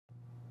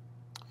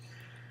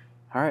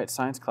Alright,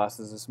 science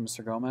classes, this is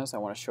Mr. Gomez. I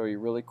want to show you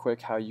really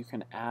quick how you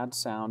can add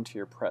sound to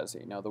your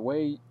Prezi. Now the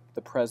way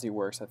the Prezi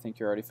works, I think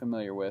you're already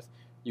familiar with.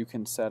 You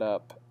can set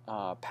up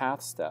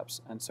path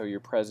steps, and so your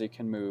Prezi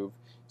can move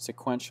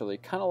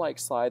sequentially, kind of like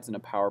slides in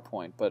a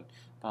PowerPoint, but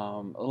a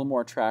little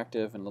more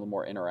attractive and a little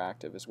more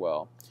interactive as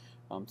well.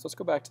 So let's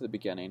go back to the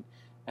beginning,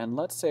 and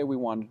let's say we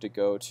wanted to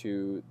go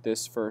to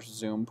this first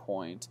zoom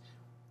point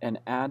and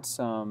add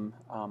some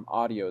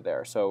audio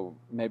there. So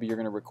maybe you're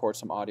going to record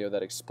some audio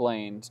that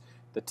explains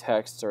the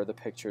texts or the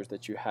pictures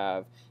that you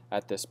have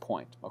at this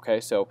point. Okay,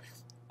 so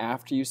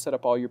after you set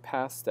up all your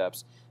path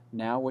steps,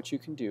 now what you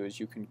can do is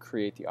you can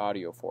create the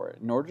audio for it.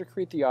 In order to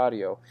create the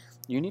audio,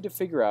 you need to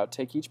figure out,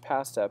 take each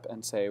path step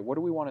and say, what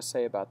do we want to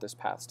say about this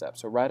path step?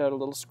 So write out a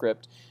little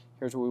script,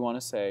 here's what we want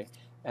to say,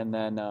 and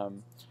then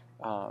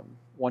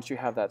once you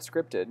have that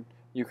scripted,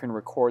 you can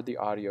record the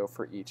audio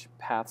for each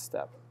path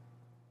step.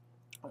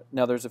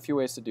 Now there's a few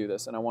ways to do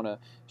this, and I want to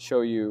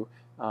show you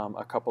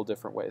a couple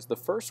different ways. The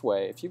first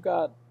way, if you've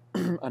got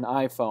an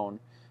iPhone,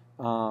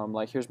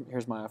 like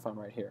here's my iPhone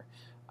right here.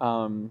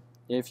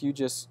 If you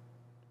just,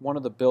 one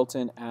of the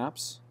built-in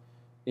apps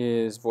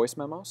is voice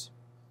memos,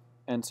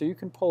 and so you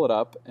can pull it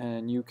up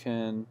and you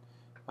can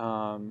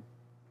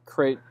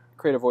create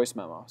a voice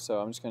memo. So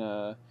I'm just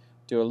gonna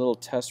do a little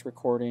test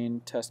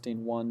recording,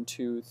 testing 1,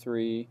 2,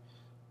 3,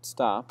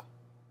 stop.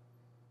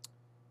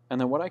 And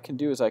then what I can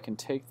do is I can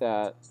take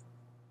that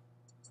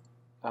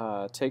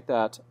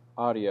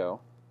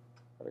audio.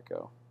 Where'd it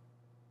go?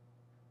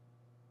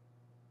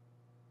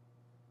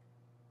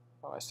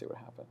 Oh, I see what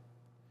happened.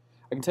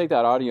 I can take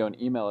that audio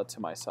and email it to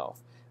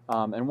myself.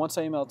 And once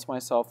I email it to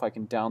myself, I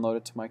can download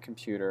it to my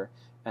computer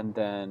and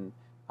then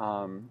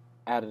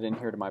add it in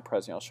here to my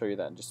Prezi. I'll show you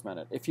that in just a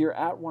minute. If you're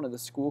at one of the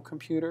school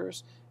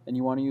computers and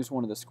you want to use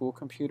one of the school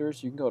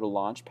computers, you can go to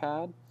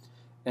Launchpad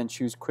and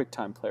choose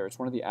QuickTime Player. It's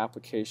one of the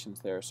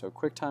applications there. So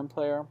QuickTime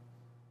Player,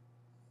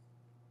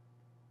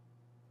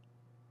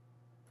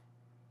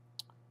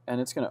 and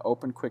it's going to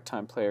open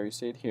QuickTime Player. You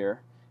see it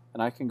here,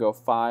 and I can go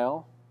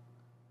File,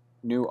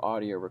 New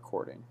Audio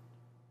Recording.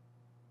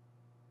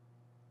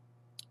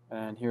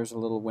 And here's a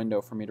little window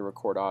for me to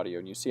record audio.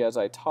 And you see as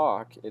I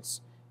talk,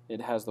 it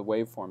has the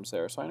waveforms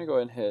there. So I'm going to go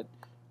ahead and hit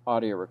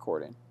Audio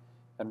Recording.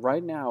 And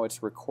right now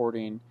it's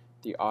recording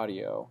the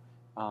audio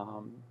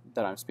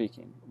that I'm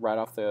speaking right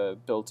off the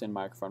built-in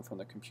microphone from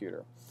the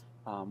computer.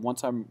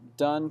 Once I'm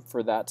done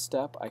for that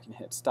step, I can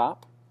hit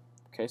Stop.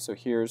 Okay, so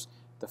here's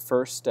the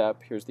first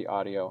step. Here's the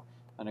audio.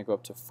 And I go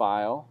up to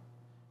File,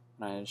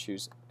 and I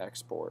choose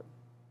Export.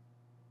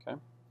 Okay.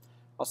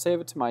 I'll save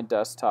it to my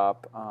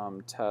desktop,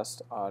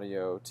 test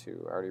audio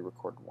 2. I already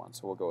recorded one,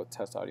 so we'll go with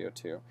test audio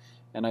 2.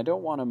 And I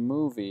don't want a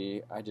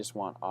movie, I just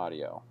want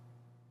audio.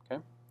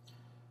 Okay?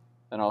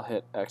 And I'll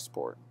hit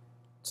export.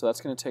 So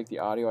that's going to take the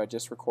audio I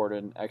just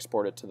recorded and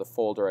export it to the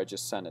folder I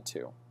just sent it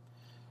to.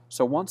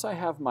 So once I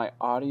have my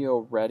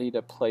audio ready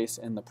to place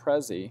in the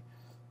Prezi,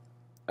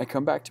 I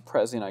come back to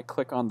Prezi and I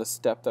click on the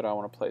step that I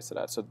want to place it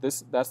at. So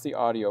that's the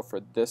audio for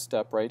this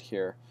step right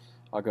here.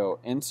 I'll go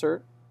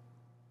Insert,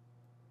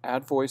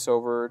 Add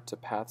voiceover to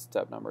path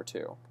step number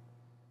 2.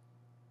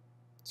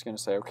 It's going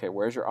to say, okay,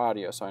 where's your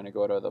audio? So I'm going to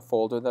go to the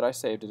folder that I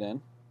saved it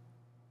in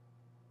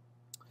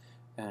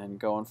and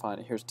go and find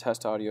it. Here's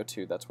test audio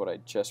 2. That's what I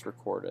just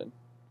recorded.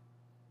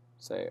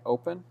 Say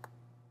open.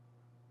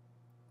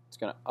 It's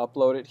going to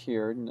upload it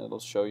here, and it'll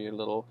show you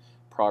little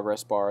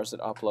progress bars that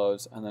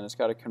uploads, and then it's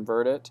got to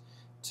convert it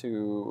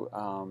to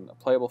a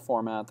playable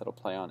format that'll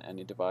play on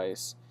any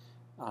device.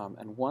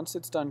 And once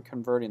it's done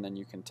converting, then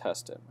you can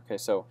test it. Okay,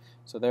 so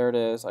there it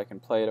is. I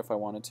can play it if I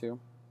wanted to.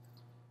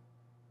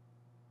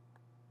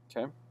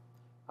 Okay,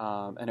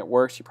 and it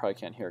works. You probably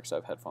can't hear it because I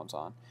have headphones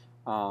on.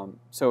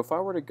 So if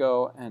I were to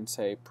go and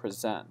say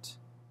present,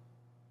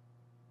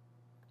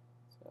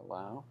 say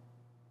allow.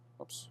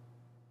 Oops.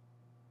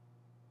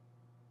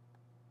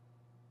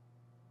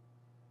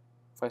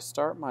 If I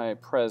start my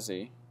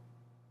Prezi,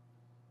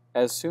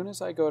 as soon as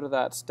I go to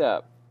that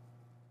step,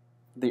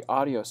 the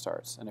audio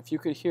starts, and if you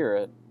could hear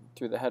it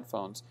through the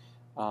headphones,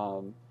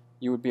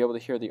 you would be able to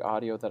hear the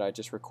audio that I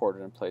just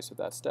recorded and placed with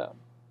that step.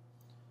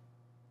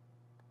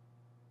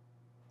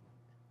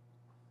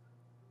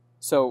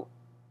 So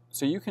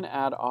you can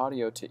add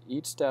audio to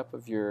each step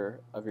of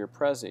your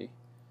Prezi,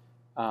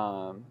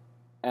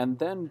 and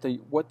then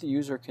what the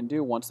user can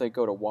do once they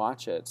go to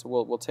watch it. So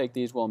we'll take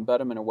these, we'll embed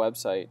them in a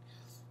website,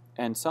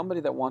 and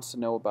somebody that wants to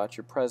know about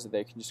your Prezi,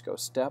 they can just go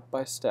step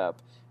by step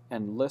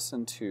and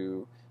listen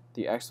to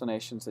the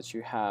explanations that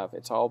you have.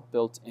 It's all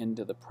built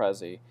into the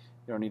Prezi. You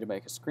don't need to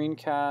make a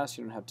screencast,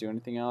 you don't have to do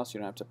anything else, you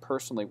don't have to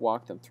personally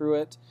walk them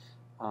through it.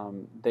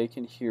 They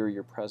can hear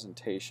your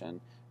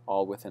presentation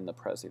all within the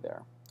Prezi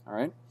there. All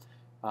right?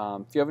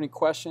 If you have any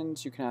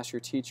questions, you can ask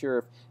your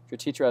teacher. If your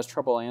teacher has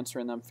trouble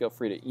answering them, feel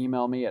free to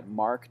email me at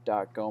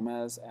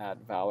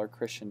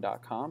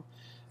mark.gomez@valorchristian.com,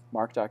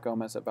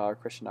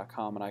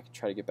 mark.gomez@valorchristian.com, and I can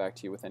try to get back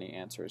to you with any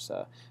answers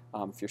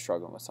if you're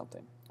struggling with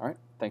something. All right?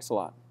 Thanks a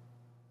lot.